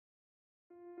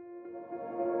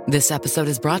This episode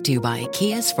is brought to you by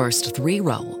Kia's first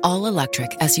three-row, all-electric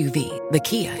SUV, the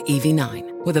Kia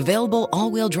EV9, with available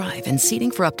all-wheel drive and seating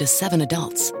for up to 7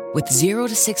 adults. With 0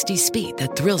 to 60 speed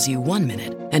that thrills you 1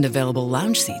 minute and available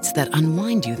lounge seats that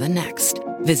unwind you the next.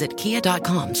 Visit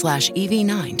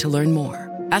kia.com/EV9 to learn more.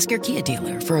 Ask your Kia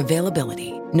dealer for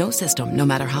availability. No system, no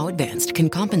matter how advanced, can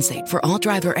compensate for all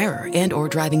driver error and or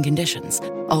driving conditions.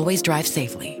 Always drive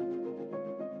safely.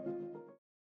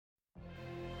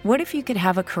 What if you could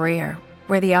have a career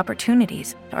where the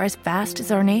opportunities are as vast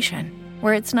as our nation,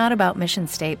 where it's not about mission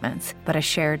statements, but a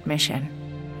shared mission?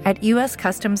 At U.S.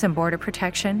 Customs and Border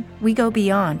Protection, we go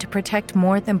beyond to protect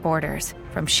more than borders.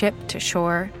 From ship to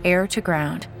shore, air to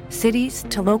ground, cities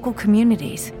to local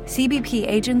communities, CBP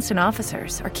agents and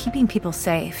officers are keeping people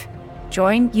safe.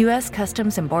 Join U.S.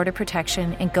 Customs and Border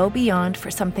Protection and go beyond for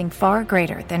something far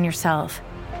greater than yourself.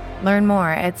 Learn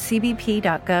more at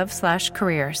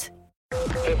cbp.gov/careers.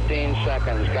 15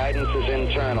 seconds. Guidance is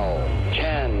internal.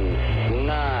 10,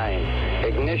 9.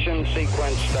 Ignition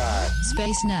sequence start.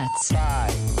 Space Nuts.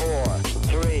 5, 4,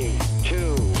 3,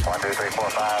 2. 1, 2, 3, 4,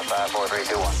 5, 5, 4, 3,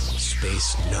 2, 1.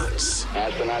 Space Nuts.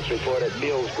 Astronauts report it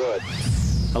feels good.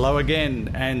 Hello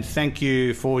again, and thank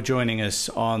you for joining us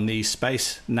on the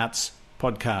Space Nuts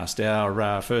podcast,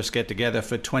 our first get-together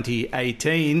for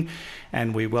 2018,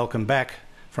 and we welcome back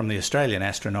from the Australian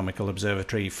Astronomical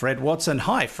Observatory, Fred Watson.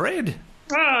 Hi, Fred.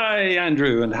 Hi,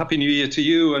 Andrew, and Happy New Year to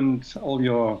you and all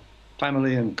your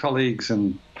family and colleagues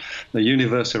and the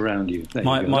universe around you.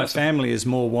 My family is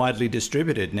more widely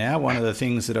distributed now. One of the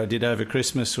things that I did over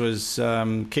Christmas was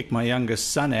kick my youngest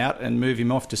son out and move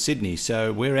him off to Sydney.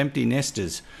 So we're empty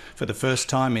nesters for the first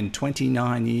time in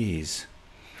 29 years.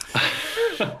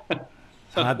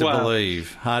 Hard to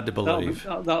believe.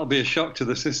 That'll be a shock to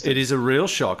the system. It is a real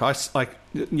shock.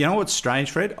 You know what's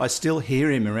strange, Fred? I still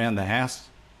hear him around the house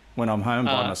when I'm home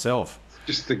by myself.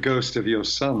 Just the ghost of your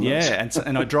son. Yeah,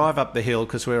 and I drive up the hill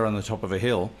because we're on the top of a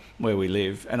hill where we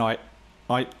live, and I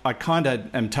kind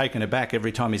of am taken aback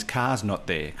every time his car's not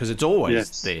there because it's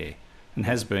always there and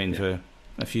has been for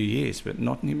a few years, but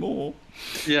not anymore.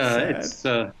 Yeah,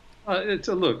 sad. It's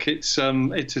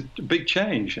a big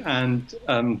change, and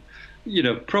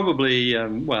probably,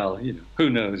 who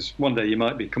knows? One day you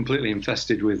might be completely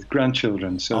infested with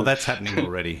grandchildren. So that's happening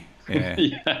already.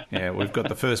 Yeah, we've got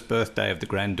the first birthday of the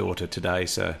granddaughter today,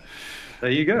 so there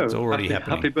you go. It's already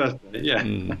happening. Happy birthday,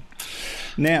 yeah.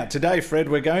 Now, today, Fred,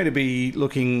 we're going to be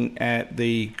looking at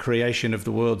the creation of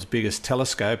the world's biggest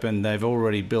telescope, and they've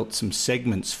already built some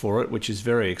segments for it, which is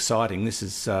very exciting. This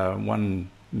is one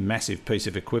massive piece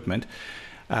of equipment.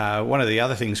 One of the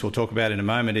other things we'll talk about in a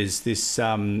moment is this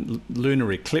lunar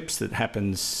eclipse that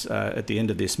happens at the end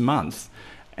of this month,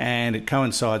 and it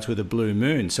coincides with a blue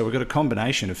moon. So we've got a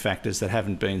combination of factors that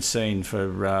haven't been seen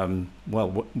for,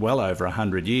 well over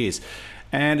 100 years.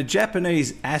 And a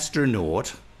Japanese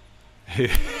astronaut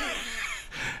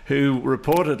who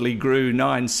reportedly grew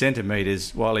 9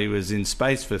 centimetres while he was in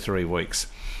space for 3 weeks,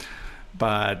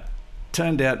 but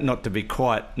turned out not to be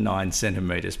quite 9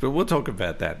 centimetres. But we'll talk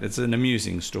about that. It's an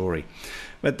amusing story.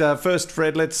 But first,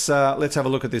 Fred, let's have a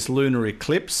look at this lunar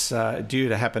eclipse due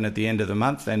to happen at the end of the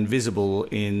month and visible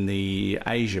in the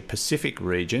Asia-Pacific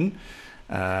region,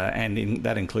 and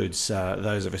that includes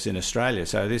those of us in Australia.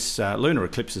 So this lunar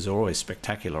eclipses are always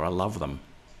spectacular. I love them.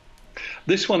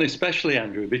 This one especially,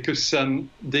 Andrew, because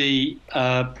it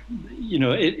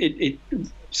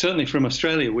certainly from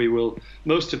Australia,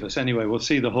 most of us anyway, will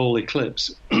see the whole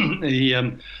eclipse.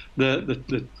 The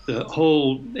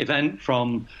whole event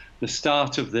from the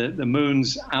start of the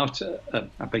moon's outer,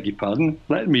 I beg your pardon,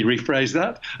 let me rephrase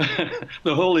that.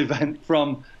 The whole event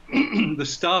from the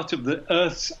start of the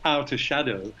Earth's outer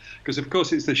shadow, because of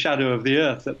course it's the shadow of the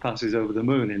Earth that passes over the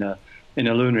moon in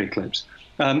a lunar eclipse.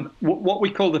 What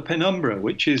we call the penumbra,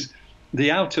 which is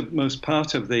the outermost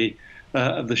part of the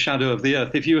shadow of the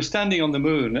Earth. If you were standing on the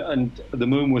moon and the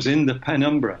moon was in the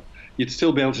penumbra, you'd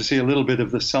still be able to see a little bit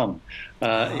of the sun.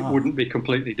 It wouldn't be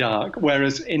completely dark.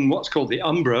 Whereas in what's called the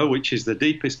umbra, which is the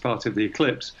deepest part of the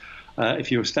eclipse,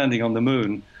 if you were standing on the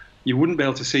moon, you wouldn't be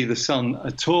able to see the sun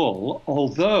at all.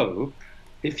 Although,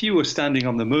 if you were standing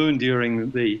on the moon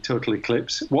during the total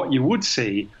eclipse, what you would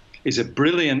see is a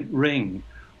brilliant ring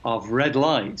of red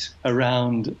light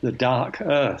around the dark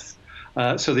Earth.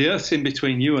 So the Earth's in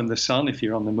between you and the sun if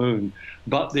you're on the moon,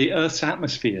 but the Earth's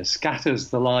atmosphere scatters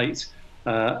the light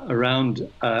around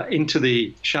into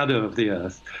the shadow of the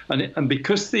Earth. And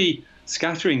because the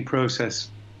scattering process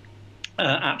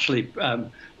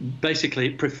basically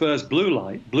it prefers blue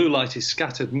light is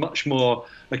scattered much more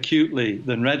acutely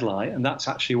than red light, and that's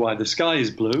actually why the sky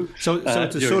is blue. So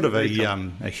it's a sort of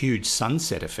a huge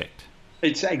sunset effect.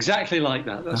 It's exactly like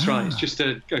that. That's right. It's just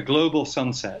a global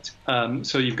sunset.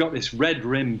 So you've got this red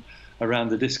rim around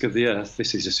the disk of the Earth.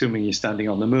 This is assuming you're standing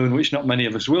on the moon, which not many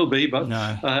of us will be, but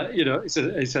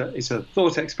it's a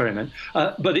thought experiment.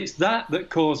 But it's that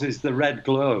causes the red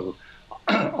glow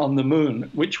on the moon,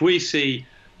 which we see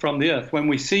from the Earth. When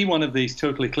we see one of these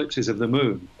total eclipses of the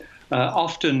moon,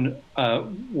 often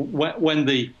when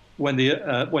the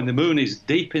moon is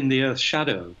deep in the Earth's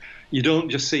shadow, you don't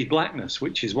just see blackness,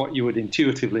 which is what you would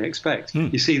intuitively expect.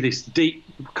 You see this deep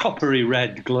coppery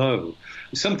red glow.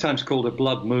 It's sometimes called a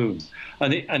blood moon,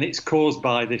 and it's caused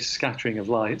by this scattering of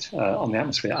light on the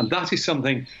atmosphere. And that is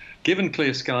something, given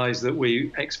clear skies, that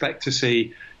we expect to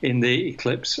see in the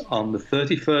eclipse on the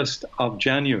 31st of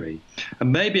January.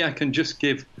 And maybe I can just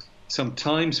give some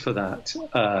times for that,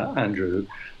 Andrew.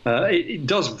 It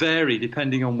does vary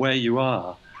depending on where you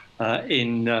are.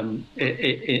 In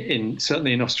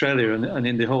certainly in Australia and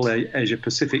in the whole Asia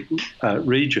Pacific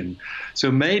region.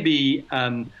 So maybe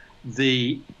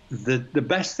the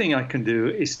best thing I can do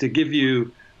is to give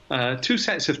you two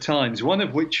sets of times, one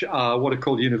of which are what are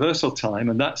called universal time,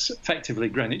 and that's effectively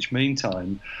Greenwich Mean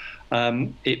Time.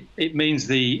 It means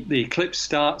the eclipse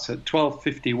starts at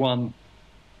 12:51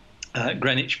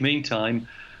 Greenwich Mean Time.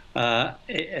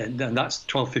 And that's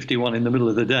 12:51 in the middle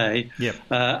of the day. Yep.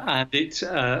 And it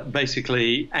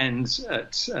basically ends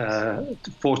at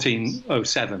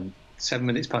 14:07, 7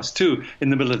 minutes past 2 in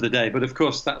the middle of the day. But of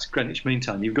course, that's Greenwich Mean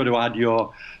Time. You've got to add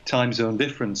your time zone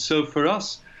difference. So for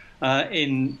us,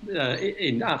 in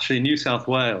actually New South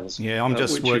Wales. Yeah, I'm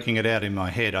just working it out in my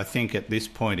head. I think at this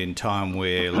point in time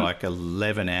we're like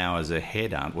 11 hours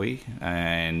ahead, aren't we?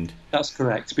 And that's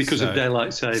correct, because of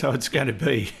daylight saving. So it's going to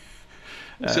be.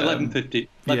 It's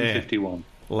 11:51.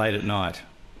 Late at night.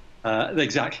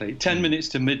 Exactly. 10 minutes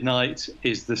to midnight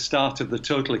is the start of the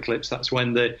total eclipse. That's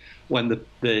when the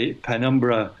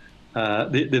penumbra,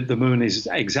 the moon is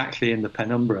exactly in the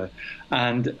penumbra,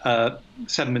 and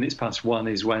 7 minutes past 1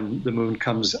 is when the moon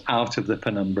comes out of the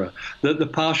penumbra. The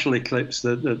partial eclipse,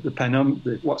 the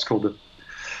penumbra, what's called the.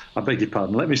 I beg your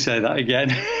pardon. Let me say that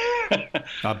again.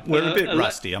 We're a bit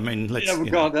rusty. I mean, let's. Yeah,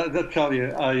 God, I'll tell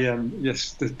you.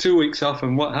 Yes, the 2 weeks off,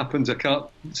 and what happens? I can't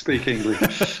speak English.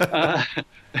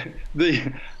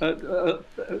 The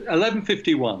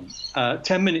 11:51,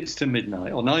 10 minutes to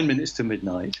midnight, or 9 minutes to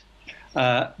midnight.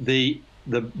 The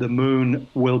moon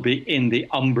will be in the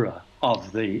umbra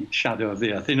of the shadow of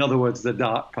the Earth. In other words, the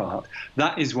dark part.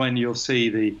 That is when you'll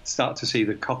start to see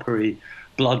the coppery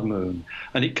blood moon,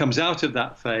 and it comes out of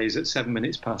that phase at 7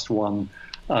 minutes past 1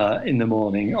 in the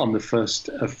morning on the 1st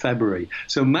of February.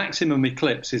 So maximum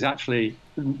eclipse is actually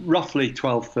roughly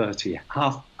 12:30,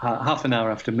 half an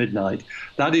hour after midnight.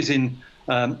 That is in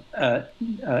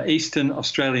Eastern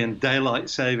Australian daylight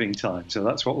saving time. So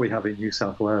that's what we have in New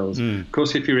South Wales. Of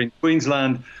course, if you're in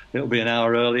Queensland, it'll be an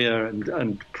hour earlier,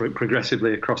 and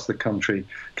progressively across the country,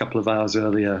 a couple of hours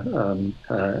earlier,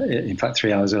 in fact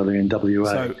 3 hours earlier in WA.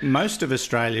 So most of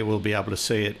Australia will be able to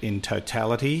see it in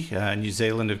totality. New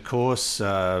Zealand, of course,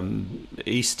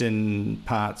 eastern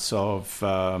parts of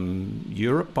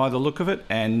Europe by the look of it,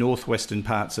 and northwestern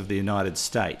parts of the United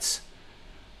States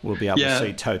will be able to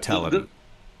see totality.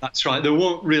 That's right. There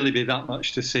won't really be that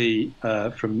much to see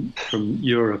from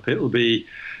Europe. It will be,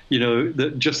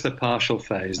 just the partial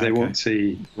phase. They won't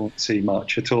see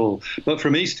much at all. But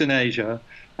from Eastern Asia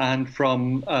and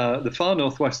from the far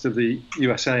northwest of the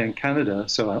USA and Canada,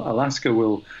 so Alaska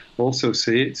will also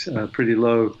see it pretty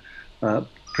low on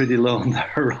the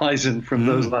horizon from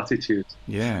those latitudes.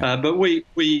 Yeah. But we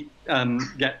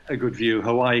get a good view.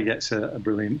 Hawaii gets a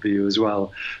brilliant view as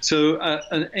well. So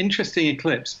an interesting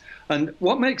eclipse. And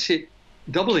what makes it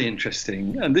doubly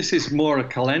interesting, and this is more a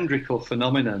calendrical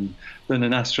phenomenon than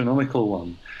an astronomical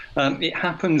one, it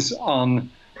happens on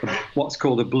what's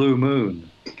called a blue moon.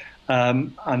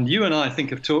 And you and I think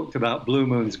have talked about blue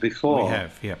moons before. We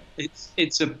have, yeah.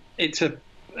 It's a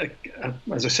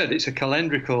as I said, it's a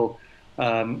calendrical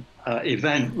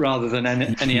event rather than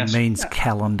any. It means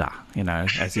calendar,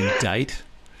 as in date.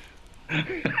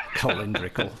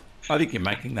 Calendrical. I think you're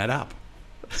making that up.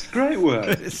 It's a great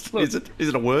word. Is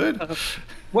it a word?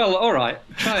 Well, all right.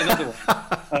 Try another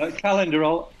one.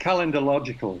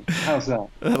 Calendarological. How's that?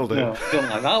 That'll do. No, don't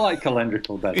like that. I like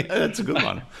calendrical better. Yeah, that's a good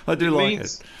one. I do like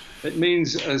it. It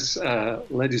means, as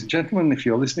ladies and gentlemen, if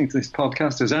you're listening to this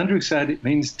podcast, as Andrew said, it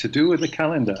means to do with the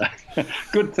calendar.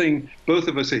 Good thing both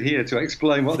of us are here to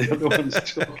explain what the other one's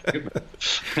talking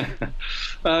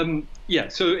about.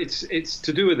 So it's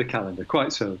to do with the calendar,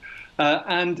 quite so.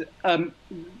 And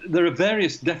there are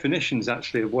various definitions,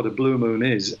 actually, of what a blue moon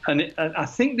is. And I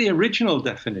think the original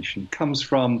definition comes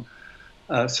from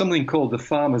something called the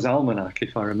Farmer's Almanac,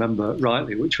 if I remember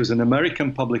rightly, which was an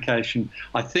American publication,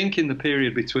 I think in the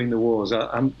period between the wars.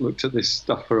 I haven't looked at this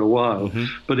stuff for a while,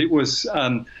 but it was,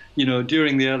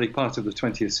 during the early part of the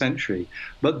 20th century.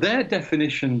 But their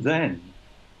definition then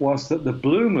was that the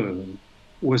blue moon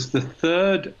was the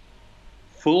third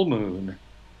full moon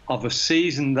of a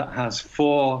season that has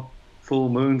 4 full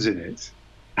moons in it.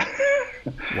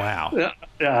 Wow.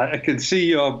 Yeah, I can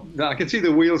see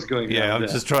the wheels going round. Yeah, I'm there.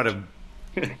 just trying to...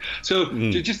 So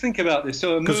just think about this.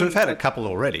 So because we've had a couple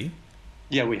already.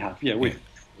 Yeah, we have. Yeah,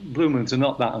 blue moons are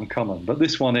not that uncommon, but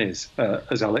this one is,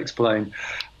 as I'll explain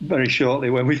very shortly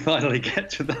when we finally get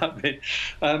to that bit.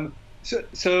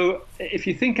 So if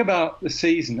you think about the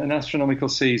season, an astronomical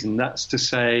season, that's to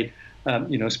say,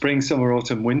 spring, summer,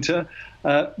 autumn, winter,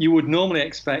 you would normally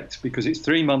expect, because it's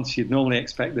 3 months, you'd normally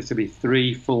expect there to be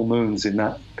 3 full moons in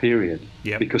that period,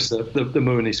 because the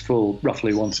moon is full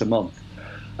roughly once a month.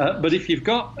 But if you've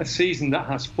got a season that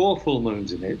has 4 full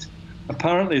moons in it,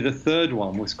 apparently the third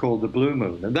one was called the blue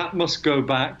moon, and that must go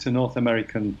back to North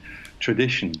American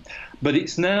tradition. But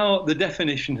it's now, the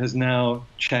definition has now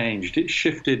changed. It's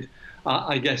shifted,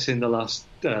 I guess, in the last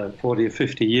 40 or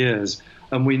 50 years,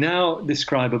 and we now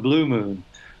describe a blue moon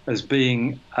as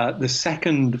being the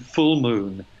second full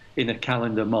moon in a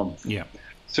calendar month. Yeah.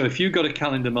 So if you've got a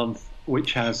calendar month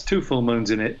which has 2 full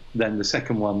moons in it, then the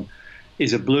second one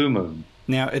is a blue moon.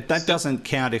 Now, that doesn't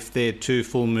count if they're 2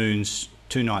 full moons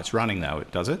 2 nights running, though,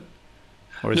 does it?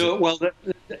 Or is no, it? Well,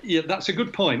 that's a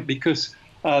good point, because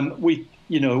we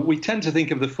tend to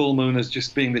think of the full moon as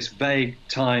just being this vague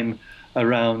time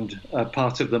around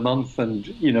part of the month, and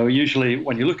usually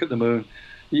when you look at the moon,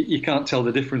 you can't tell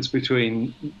the difference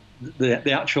between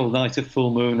the actual night of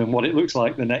full moon and what it looks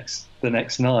like the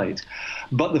next night.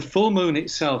 But the full moon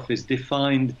itself is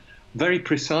defined very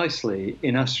precisely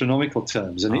in astronomical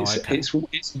terms, and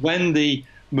it's when the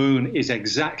moon is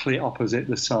exactly opposite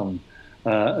the sun,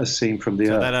 as seen from the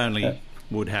Earth. So that only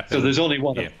would happen. So there's only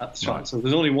one. That's right. So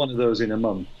there's only one of those in a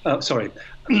month. There's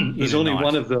only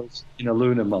one of those in a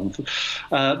lunar month.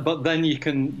 But then you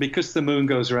can, because the moon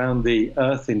goes around the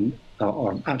Earth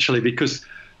or actually because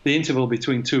the interval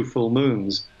between 2 full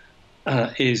moons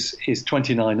is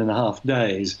 29 and a half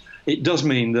days. It does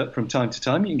mean that from time to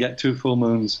time you can get 2 full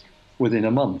moons within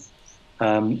a month.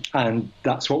 And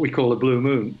that's what we call a blue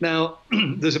moon. Now,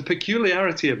 there's a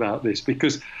peculiarity about this,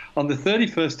 because on the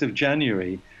 31st of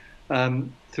January,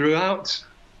 throughout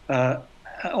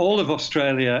all of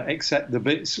Australia except the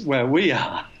bits where we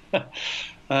are,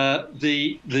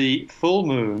 the full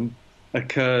moon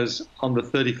occurs on the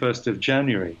 31st of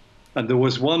January. And there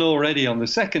was one already on the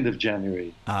 2nd of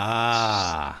January.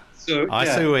 So I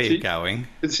see where you're going. You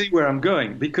can see where I'm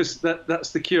going, because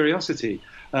that's the curiosity.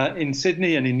 In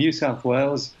Sydney and in New South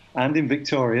Wales and in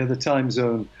Victoria, the time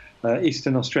zone,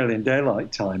 Eastern Australian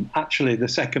Daylight Time, actually the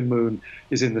second moon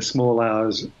is in the small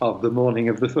hours of the morning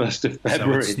of the 1st of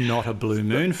February. So it's not a blue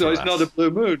moon for us. So it's not a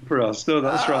blue moon for us. No,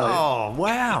 that's right. Oh,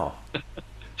 wow.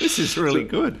 This is really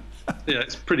good. Yeah,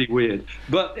 it's pretty weird.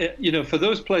 But, for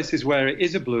those places where it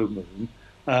is a blue moon,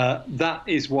 that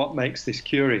is what makes this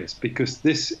curious, because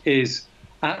this is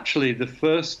actually the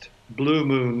first blue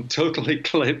moon total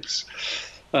eclipse,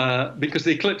 because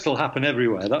the eclipse will happen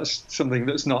everywhere. That's something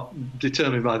that's not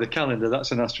determined by the calendar.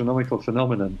 That's an astronomical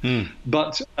phenomenon.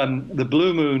 But the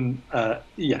blue moon,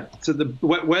 so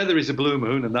where there is a blue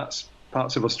moon, and that's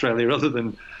parts of Australia other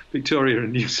than Victoria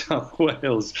and New South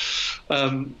Wales,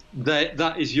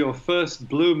 that is your first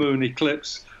blue moon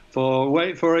eclipse for,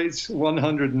 wait for it,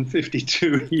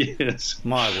 152 years.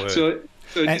 My word. So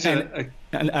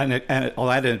and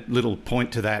I'll add a little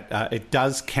point to that. It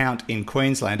does count in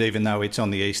Queensland, even though it's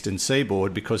on the eastern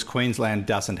seaboard, because Queensland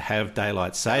doesn't have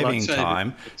daylight saving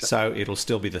time, so it'll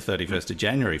still be the 31st of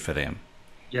January for them.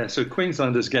 Yeah, so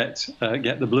Queenslanders get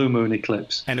the blue moon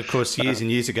eclipse. And of course, years and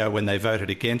years ago, when they voted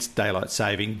against daylight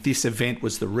saving, this event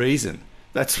was the reason.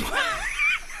 That's why.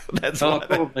 That's why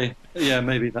probably. Yeah,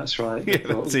 maybe that's right. Yeah,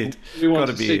 that's it. We want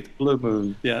to see blue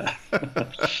moon. Yeah.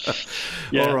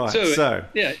 Yeah. All right. So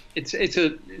yeah, it's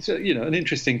an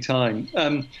interesting time.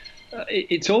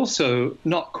 It's also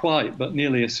not quite, but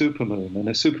nearly a supermoon. And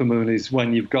a supermoon is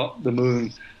when you've got the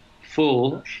moon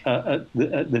full at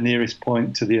the nearest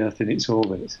point to the Earth in its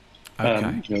orbit.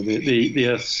 Okay. The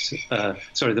Earth's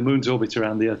the moon's orbit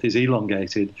around the Earth is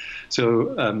elongated,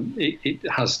 so it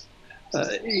has.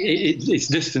 Its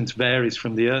distance varies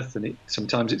from the Earth, and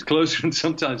sometimes it's closer and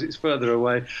sometimes it's further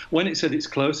away. When it's at its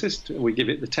closest, we give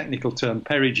it the technical term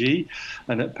perigee,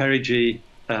 and at perigee,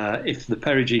 if the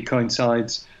perigee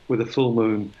coincides with a full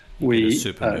moon, we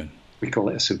supermoon. we call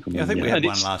it a supermoon. Yeah, I think we had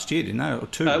one last year, didn't we? Or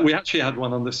two? We actually had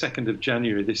one on the 2nd of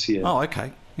January this year. Oh,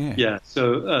 okay. Yeah. Yeah.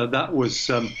 So that was,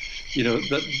 the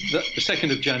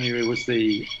 2nd of January was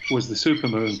the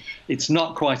supermoon. It's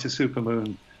not quite a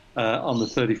supermoon on the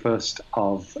 31st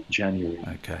of January.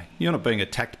 Okay. You're not being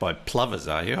attacked by plovers,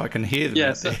 are you? I can hear them.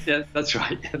 Yes, that's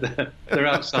right. They're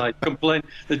outside complaining.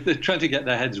 They're trying to get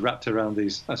their heads wrapped around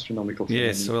these astronomical phenomena.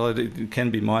 Yes, well, it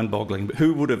can be mind-boggling. But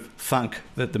who would have thunk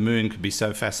that the moon could be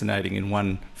so fascinating in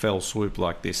one fell swoop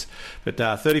like this? But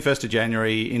 31st of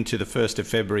January into the 1st of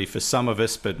February for some of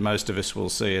us, but most of us will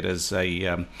see it as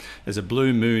a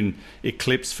blue moon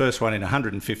eclipse, first one in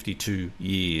 152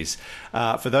 years.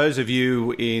 For those of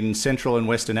you in Central and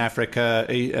Western Africa,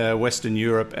 Western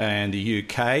Europe and the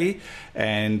UK,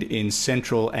 and in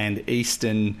Central and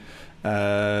Eastern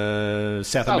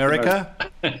South America,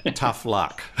 tough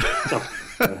luck.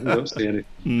 You don't see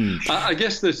any. I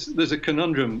guess there's a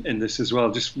conundrum in this as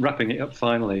well, just wrapping it up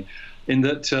finally, in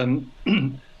that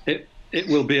it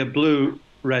will be a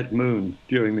blue-red moon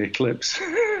during the eclipse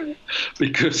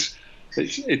because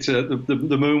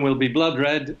the moon will be blood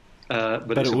red,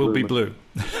 but it will be blue.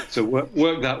 So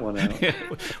work that one out. Yeah,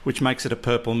 which makes it a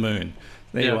purple moon.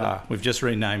 There you are. We've just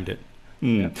renamed it.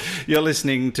 Yeah. You're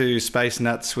listening to Space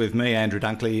Nuts with me, Andrew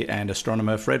Dunkley, and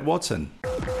astronomer Fred Watson.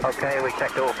 Okay, we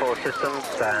checked all 4 systems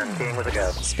and keying with a go.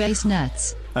 Space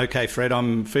Nuts. Okay, Fred,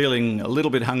 I'm feeling a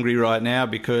little bit hungry right now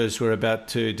because we're about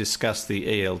to discuss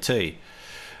the ELT,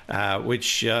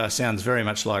 which sounds very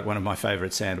much like one of my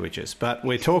favourite sandwiches. But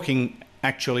we're talking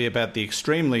actually about the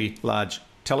extremely large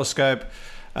telescope,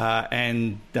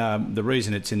 and the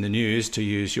reason it's in the news, to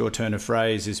use your turn of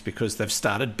phrase, is because they've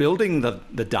started building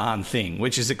the darn thing,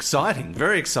 which is exciting,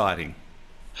 very exciting.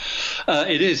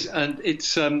 It is, and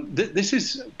it's this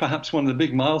is perhaps one of the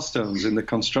big milestones in the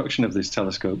construction of this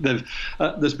telescope.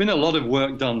 There's been a lot of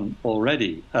work done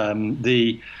already. I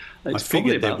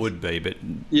figured there would be, but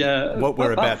what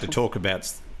we're about to talk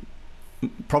about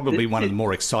probably one of the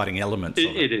more exciting elements of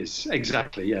it. It is,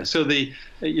 exactly, yeah. So the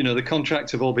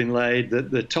contracts have all been laid.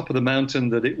 The top of the mountain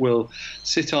that it will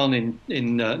sit on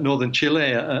in northern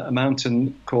Chile, a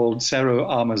mountain called Cerro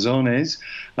Armazones,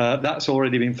 that's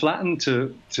already been flattened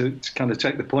to kind of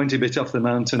take the pointy bit off the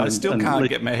mountain. I still can't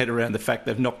get my head around the fact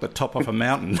they've knocked the top off a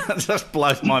mountain. That just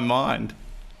blows my mind.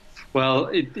 Well,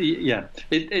 it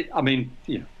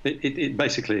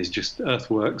basically is just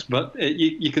earthworks, but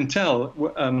you can tell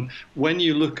when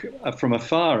you look from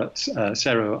afar at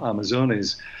Cerro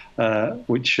Armazones,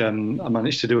 which I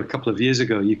managed to do a couple of years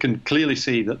ago. You can clearly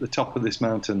see that the top of this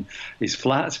mountain is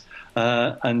flat,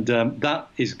 and that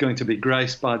is going to be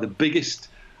graced by the biggest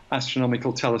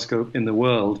astronomical telescope in the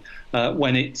world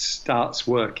when it starts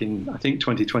work in, I think,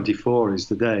 2024 is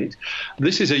the date.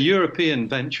 This is a European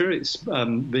venture. It's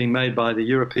being made by the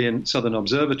European Southern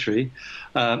Observatory,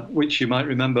 which you might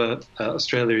remember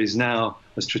Australia is now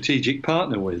a strategic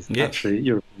partner with, actually,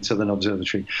 European Southern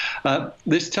Observatory.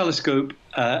 This telescope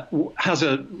has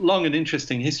a long and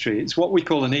interesting history. It's what we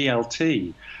call an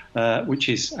ELT, which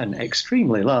is an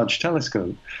extremely large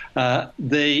telescope.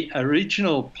 The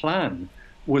original plan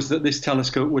was that this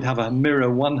telescope would have a mirror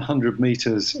 100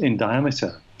 meters in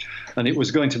diameter, and it was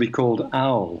going to be called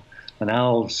OWL. And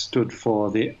OWL stood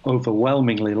for the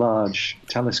overwhelmingly large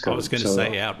telescope. I was going to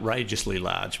say outrageously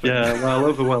large. But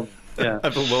Overwhelming. Yeah,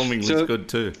 overwhelmingly is good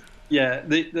too. Yeah,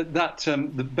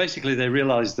 basically they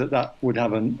realised that would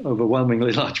have an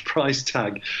overwhelmingly large price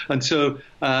tag, and so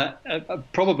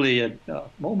probably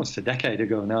almost a decade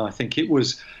ago now, I think it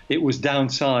was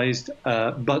downsized,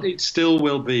 but it still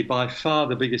will be by far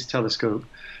the biggest telescope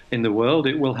in the world.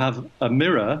 It will have a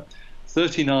mirror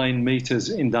 39 meters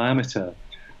in diameter,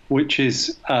 which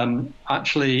is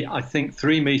actually, I think,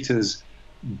 3 meters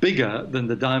bigger than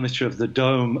the diameter of the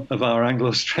dome of our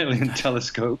Anglo-Australian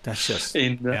telescope. That's just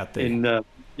out there.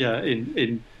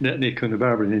 near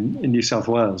Coonabarabran in New South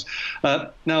Wales.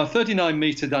 Now, a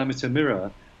 39-meter diameter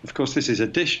mirror, of course, this is a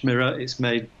dish mirror. It's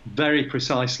made very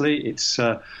precisely. It's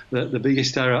the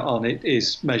biggest error on it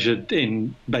is measured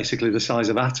in basically the size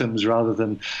of atoms rather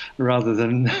than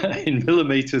in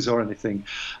millimeters or anything.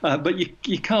 But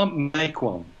you can't make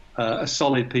one a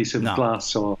solid piece of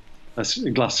glass or a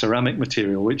glass ceramic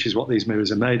material, which is what these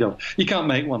mirrors are made of. You can't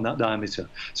make one that diameter.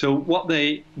 So what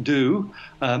they do,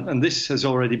 and this has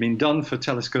already been done for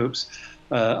telescopes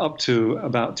up to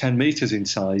about 10 meters in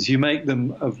size, you make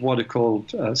them of what are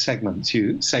called segments.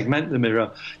 You segment the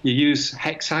mirror. You use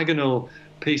hexagonal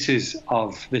pieces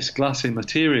of this glassy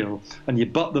material, and you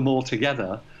butt them all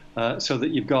together so that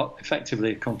you've got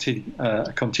effectively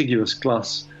a contiguous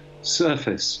glass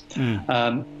surface.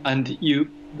 And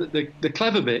the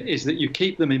clever bit is that you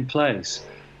keep them in place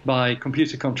by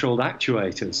computer-controlled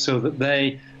actuators so that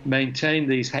they maintain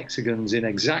these hexagons in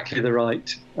exactly the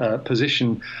right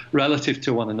position relative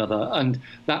to one another, and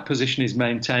that position is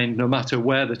maintained no matter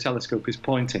where the telescope is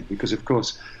pointing, because of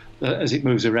course as it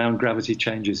moves around, gravity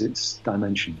changes its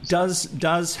dimensions.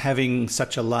 Does having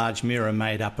such a large mirror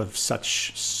made up of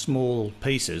such small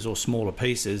pieces or smaller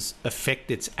pieces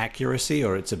affect its accuracy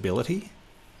or its ability?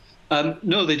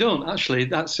 No, they don't, actually.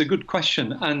 That's a good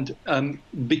question. And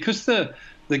because the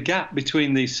gap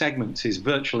between these segments is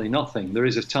virtually nothing, there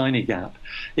is a tiny gap,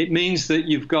 it means that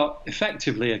you've got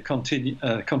effectively a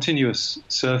continuous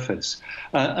surface.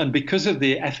 And because of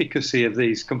the efficacy of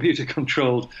these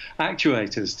computer-controlled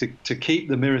actuators to keep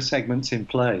the mirror segments in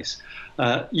place,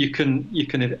 you can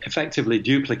effectively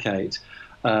duplicate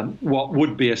what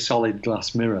would be a solid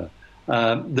glass mirror.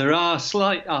 There are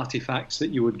slight artifacts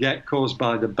that you would get caused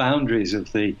by the boundaries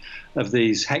of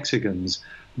these hexagons,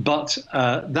 but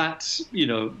that's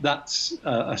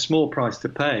a small price to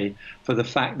pay for the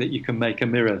fact that you can make a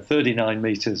mirror 39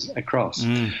 meters across.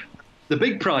 The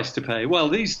big price to pay, well,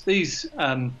 these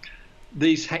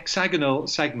hexagonal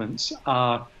segments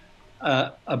are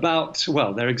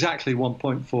they're exactly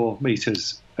 1.4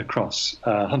 meters across,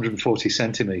 140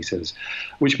 centimeters,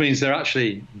 which means they're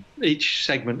actually, each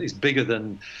segment is bigger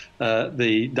than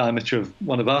the diameter of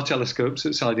one of our telescopes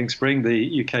at Siding Spring,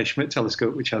 the UK Schmidt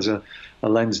telescope, which has a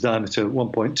lens diameter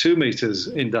 1.2 meters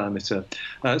in diameter.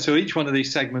 So each one of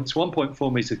these segments,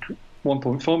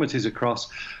 1.4 meters across,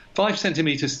 5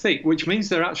 centimeters thick, which means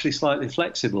they're actually slightly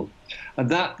flexible. And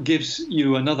that gives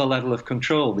you another level of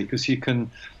control, because you can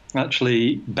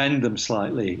actually bend them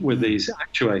slightly with these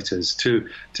actuators to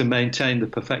maintain the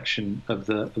perfection of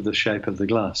the shape of the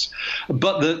glass.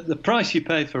 But the price you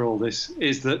pay for all this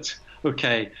is that,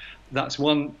 okay, that's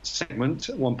one segment,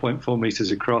 1.4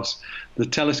 meters across. The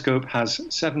telescope has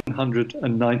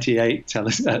 798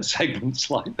 segments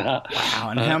like that. Wow,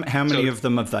 and how many of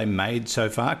them have they made so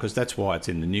far? Because that's why it's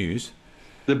in the news.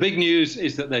 The big news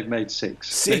is that they've made 6.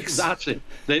 6?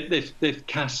 They've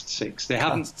cast 6. They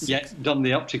haven't yet done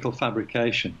the optical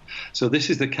fabrication. So this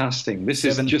is the casting. This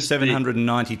is just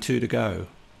 792 to go.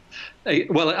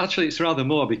 Well, actually, it's rather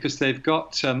more, because they've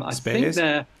got. I think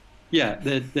they're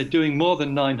doing more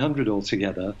than 900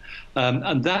 altogether,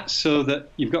 and that's so that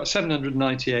you've got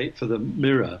 798 for the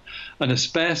mirror, and a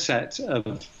spare set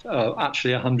of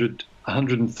actually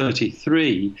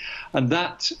 133, and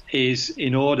that is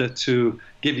in order to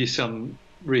give you some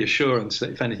reassurance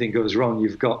that if anything goes wrong,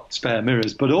 you've got spare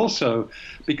mirrors, but also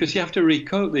because you have to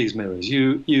recoat these mirrors.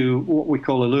 You what we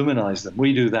call illuminize them.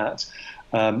 We do that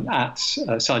at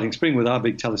Siding Spring with our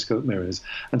big telescope mirrors,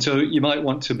 and so you might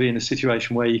want to be in a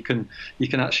situation where you can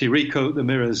actually recoat the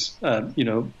mirrors,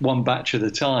 one batch at a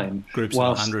time, groups of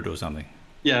 100 or something.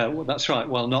 Yeah, well, that's right,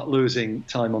 while not losing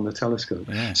time on the telescope.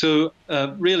 Yeah. So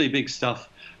really big stuff.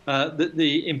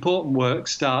 The important work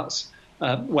starts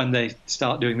when they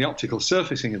start doing the optical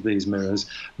surfacing of these mirrors,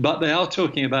 but they are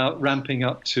talking about ramping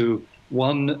up to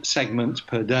 1 segment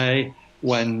per day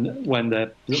when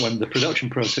the production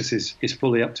process is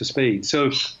fully up to speed. So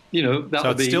it's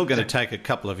still going to take a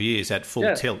couple of years at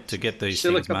full tilt to get these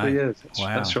things made. Still a couple of years.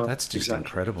 Wow, that's right. That's just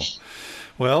incredible.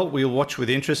 Well, we'll watch with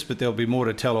interest, but there'll be more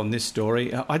to tell on this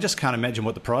story. I just can't imagine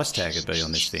what the price tag would be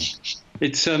on this thing.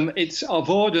 It's of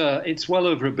order. It's well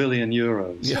over €1 billion.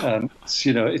 Yeah.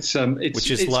 Which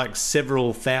is like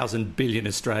several thousand billion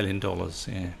Australian dollars.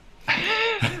 Yeah.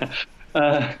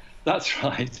 That's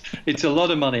right. It's a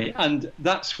lot of money, and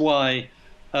that's why.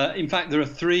 In fact, there are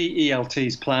 3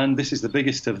 ELTs planned. This is the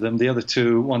biggest of them. The other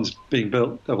two ones being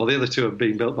built. The other two are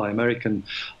being built by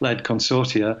American-led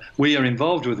consortia. We are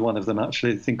involved with one of them,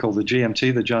 actually, a thing called the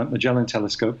GMT, the Giant Magellan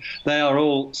Telescope. They are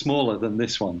all smaller than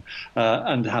this one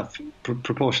and have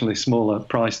proportionally smaller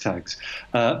price tags.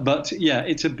 But yeah,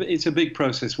 it's a big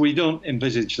process. We don't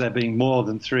envisage there being more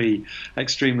than 3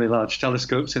 extremely large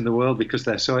telescopes in the world because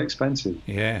they're so expensive.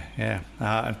 Yeah.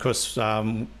 Of course.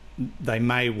 They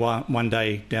may one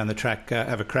day down the track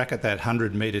have a crack at that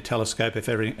 100-metre telescope if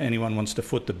anyone wants to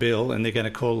foot the bill, and they're going to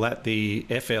call that the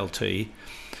FLT.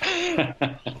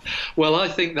 Well, I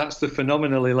think that's the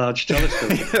phenomenally large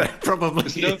telescope.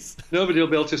 Probably is. Nobody will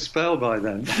be able to spell by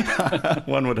then.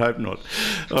 One would hope not.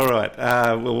 All right,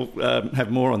 we'll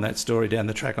have more on that story down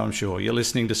the track, I'm sure. You're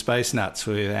listening to Space Nuts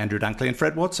with Andrew Dunkley and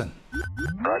Fred Watson.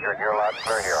 Roger, you're loud and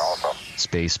clear here also.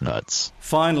 Space Nuts.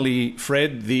 Finally,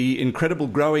 Fred, the incredible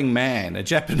growing man, a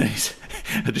Japanese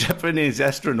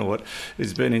astronaut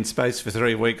who's been in space for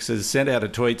 3 weeks, has sent out a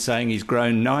tweet saying he's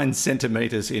grown 9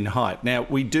 centimetres in height. Now,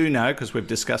 we do know, because we've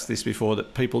discussed this before,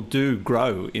 that people do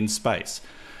grow in space,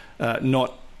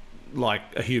 not like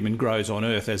a human grows on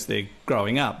Earth as they're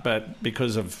growing up, but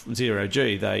because of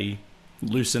zero-G, they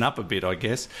loosen up a bit, I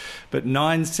guess. But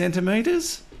 9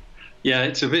 centimetres? Yeah,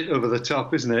 it's a bit over the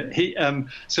top, isn't it?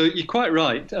 So you're quite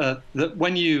right that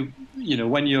when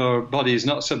when your body is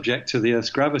not subject to the Earth's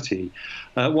gravity,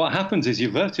 what happens is your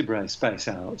vertebrae space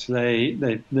out. They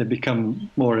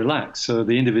become more relaxed. So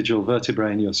the individual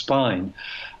vertebrae in your spine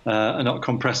are not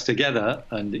compressed together,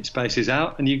 and it spaces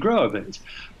out, and you grow a bit.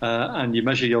 And you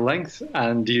measure your length,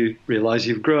 and you realise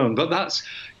you've grown. But that's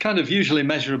kind of usually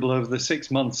measurable over the 6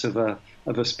 months of a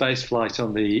space flight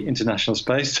on the International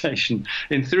Space Station.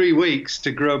 In 3 weeks,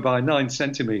 to grow by 9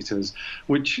 centimetres,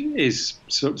 which is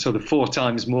sort of 4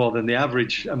 times more than the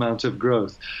average amount of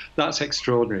growth. That's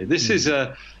extraordinary. This is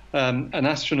an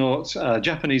astronaut,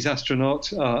 Japanese astronaut,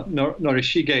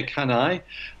 Norishige Kanai.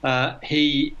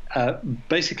 He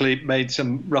basically made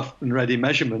some rough and ready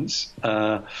measurements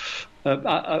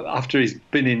after he's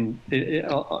been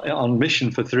on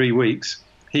mission for 3 weeks.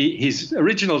 His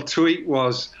original tweet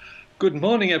was, "Good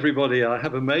morning, everybody. I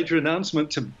have a major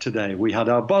announcement today. We had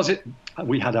our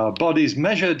bodies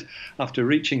measured after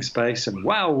reaching space, and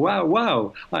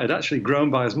wow, I had actually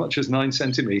grown by as much as 9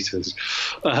 centimetres."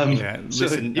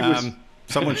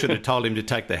 Someone should have told him to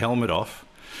take the helmet off.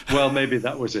 Well, maybe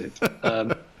that was it.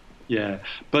 Yeah,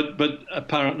 but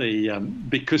apparently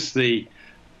because the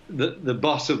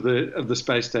boss of the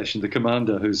space station, the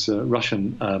commander, who's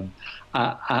Russian,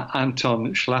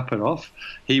 Anton Schlapanov,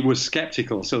 he was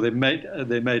skeptical, so they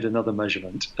made another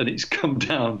measurement, and it's come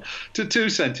down to 2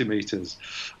 centimetres.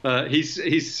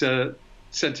 He's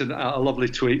sent a lovely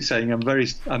tweet saying, "I'm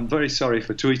very sorry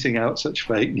for tweeting out such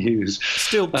fake news."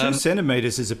 Still, 2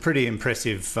 centimetres is a pretty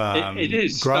impressive it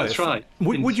is growth. That's right.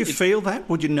 Would you feel that?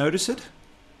 Would you notice it?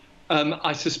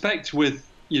 I suspect with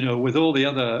all the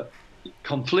other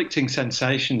conflicting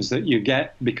sensations that you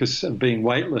get because of being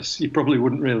weightless, you probably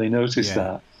wouldn't really notice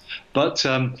that. But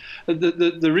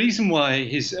the reason why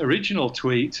his original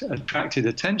tweet attracted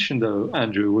attention, though,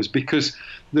 Andrew, was because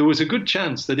there was a good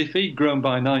chance that if he'd grown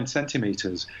by 9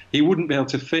 centimetres, he wouldn't be able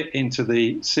to fit into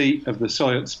the seat of the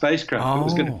Soyuz spacecraft that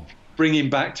was going to bring him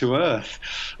back to Earth.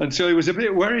 And so he was a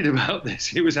bit worried about this.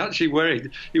 He was actually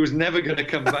worried he was never going to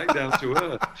come back down to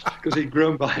Earth because he'd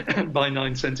grown by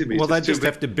 9 centimetres. Well, they just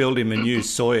have to build him a new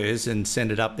Soyuz and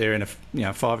send it up there in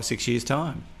 5 or 6 years'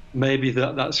 time. Maybe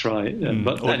that's right.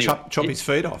 But or anyway, chop his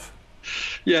feet off.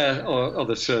 Yeah, or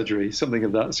the surgery, something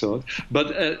of that sort. But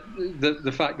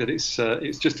the fact that it's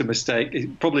just a mistake,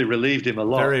 it probably relieved him a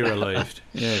lot. Very relieved.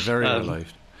 Yeah, very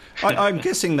relieved. I'm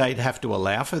guessing they'd have to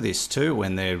allow for this too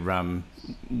when they're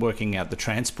working out the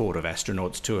transport of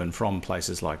astronauts to and from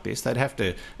places like this. They'd have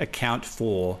to account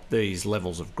for these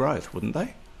levels of growth, wouldn't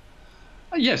they?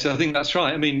 Yes, I think that's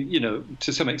right. I mean,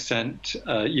 to some extent,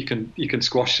 you can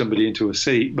squash somebody into a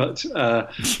seat, but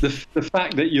the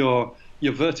fact that your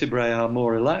vertebrae are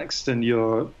more relaxed and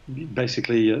you've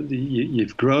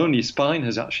grown, your spine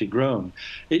has actually grown.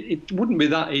 It wouldn't be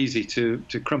that easy to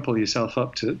crumple yourself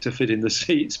up to fit in the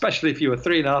seat, especially if you were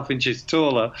 3.5 inches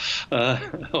taller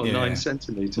or 9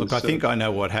 centimetres. Look, I think I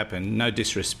know what happened. No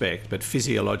disrespect, but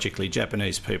physiologically,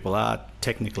 Japanese people are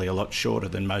technically a lot shorter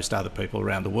than most other people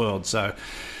around the world. So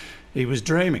he was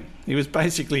dreaming. He was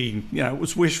basically, it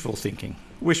was wishful thinking.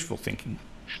 Wishful thinking.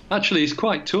 Actually, he's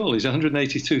quite tall. He's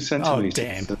 182 centimetres. Oh,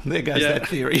 damn. There goes that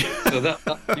theory. So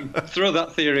you can throw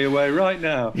that theory away right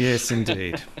now. Yes,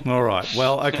 indeed. All right.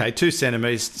 Well, okay, 2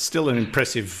 centimetres, still an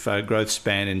impressive growth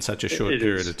span in such a short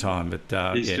period of time. But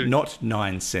not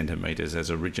 9 centimetres as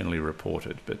originally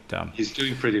reported. But he's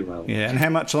doing pretty well. Yeah, and how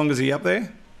much longer is he up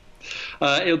there?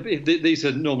 These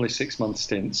are normally 6-month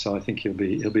stints, so I think he'll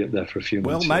be up there for a few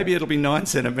months. Well, maybe it'll be 9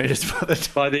 centimetres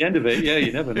by the end of it. Yeah,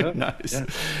 you never know. Nice. Yeah.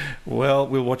 Well,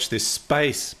 we'll watch this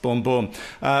space. Boom, boom.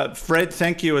 Fred,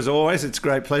 thank you as always. It's a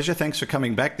great pleasure. Thanks for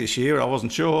coming back this year. I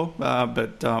wasn't sure,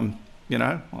 but I'm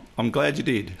glad you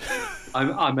did.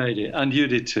 I made it, and you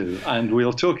did too. And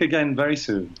we'll talk again very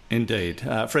soon. Indeed.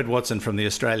 Fred Watson from the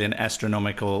Australian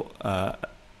Astronomical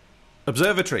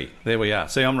Observatory. There we are.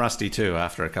 See, I'm rusty too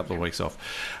after a couple of weeks off.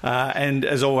 And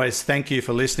as always, thank you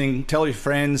for listening. Tell your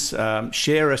friends,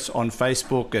 share us on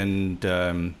Facebook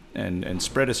and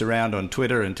spread us around on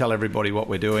Twitter and tell everybody what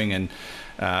we're doing. And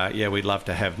we'd love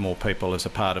to have more people as a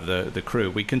part of the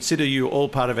crew. We consider you all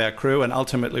part of our crew, and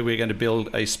ultimately we're going to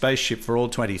build a spaceship for all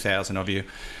 20,000 of you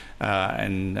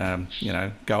and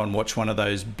go and watch one of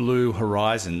those blue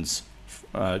horizons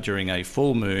during a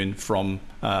full moon from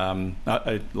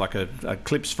like a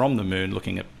eclipse from the moon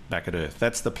looking back at Earth.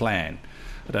 That's the plan.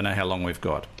 I don't know how long we've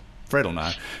got. Fred will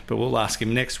know, but we'll ask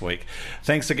him next week.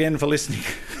 Thanks again for listening.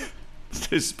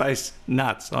 to Space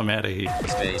Nuts. I'm out of here.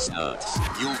 Space Nuts.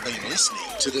 You've been listening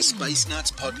to the Space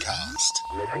Nuts podcast.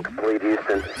 Mission complete,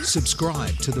 Houston.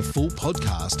 Subscribe to the full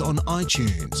podcast on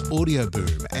iTunes, Audio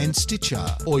Boom, and Stitcher,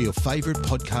 or your favourite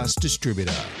podcast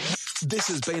distributor. This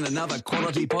has been another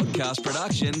quality podcast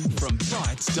production from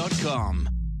Bytes.com.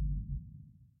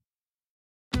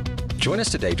 Join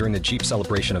us today during the Jeep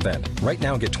Celebration event. Right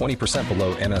now, get 20%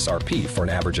 below MSRP for an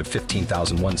average of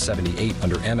 $15,178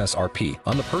 under MSRP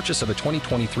on the purchase of a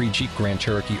 2023 Jeep Grand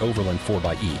Cherokee Overland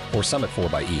 4xE or Summit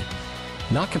 4xE.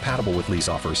 Not compatible with lease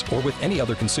offers or with any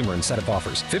other consumer incentive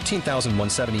offers.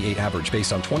 $15,178 average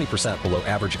based on 20% below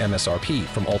average MSRP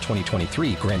from all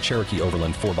 2023 Grand Cherokee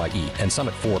Overland 4xE and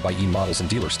Summit 4xE models in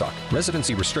dealer stock.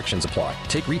 Residency restrictions apply.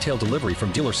 Take retail delivery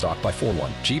from dealer stock by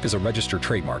 4/1. Jeep is a registered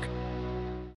trademark.